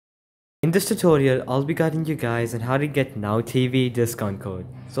in this tutorial, I'll be guiding you guys on how to get NowTV discount code.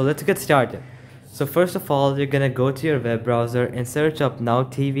 So let's get started. So first of all, you're gonna go to your web browser and search up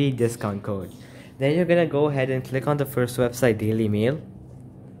NowTV discount code. Then you're gonna go ahead and click on the first website, Daily Mail.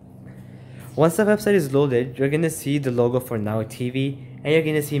 Once the website is loaded, you're gonna see the logo for NowTV and you're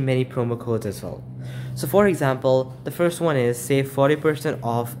gonna see many promo codes as well. So for example, the first one is save 40%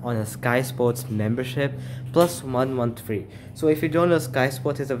 off on a Sky Sports membership plus 1 month free. So if you don't know, Sky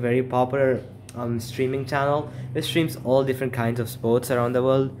Sports is a very popular streaming channel. It streams all different kinds of sports around the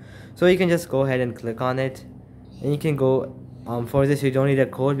world. So you can just go ahead and click on it, and you can go for this. You don't need a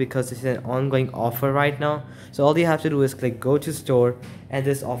code because this is an ongoing offer right now. So all you have to do is click go to store, and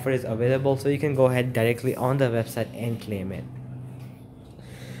this offer is available, so you can go ahead directly on the website and claim it.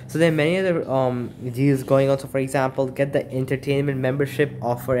 So there are many other deals going on. So for example, get the entertainment membership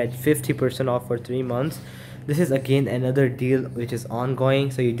offer at 50% off for 3 months. This is again another deal which is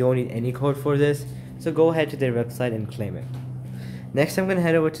ongoing, so you don't need any code for this. So go ahead to their website and claim it. Next, I'm going to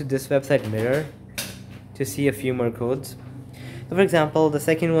head over to this website Mirror to see a few more codes. So for example, the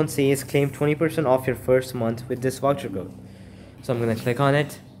second one says claim 20% off your first month with this voucher code. So I'm going to click on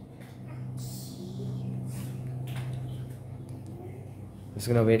it. Just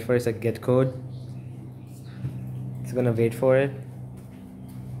gonna wait for it to get code. It's gonna wait for it,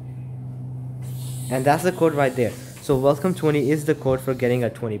 and that's the code right there. So welcome 20 is the code for getting a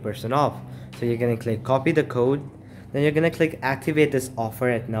 20% off. So you're gonna click copy the code, then you're gonna click activate this offer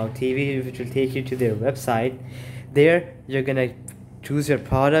at NowTV, which will take you to their website. There you're gonna choose your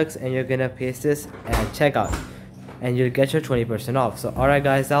products and you're gonna paste this and checkout, and you'll get your 20% off. So alright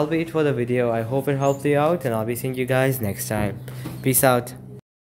guys, that'll be it for the video. I hope it helped you out, and I'll be seeing you guys next time. Peace out.